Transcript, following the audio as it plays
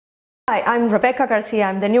Hi, I'm Rebeca Garcia.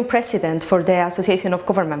 I'm the new president for the Association of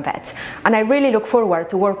Government Vets, and I really look forward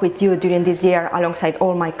to work with you during this year alongside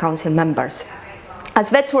all my council members. As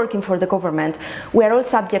vets working for the government, we are all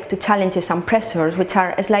subject to challenges and pressures which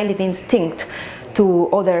are slightly distinct to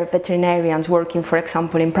other veterinarians working, for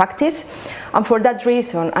example, in practice. And for that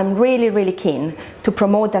reason, I'm really keen to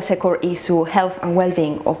promote as a core issue health and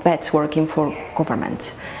well-being of vets working for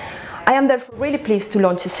government. I am therefore really pleased to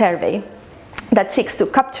launch a survey that seeks to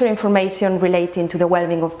capture information relating to the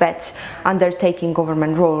well-being of vets undertaking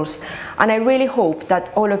government roles. And I really hope that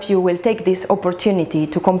all of you will take this opportunity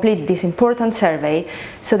to complete this important survey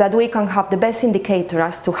so that we can have the best indicator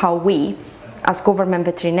as to how we, as government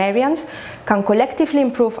veterinarians, can collectively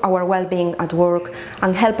improve our well-being at work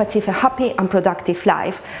and help achieve a happy and productive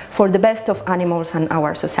life for the best of animals and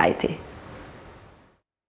our society.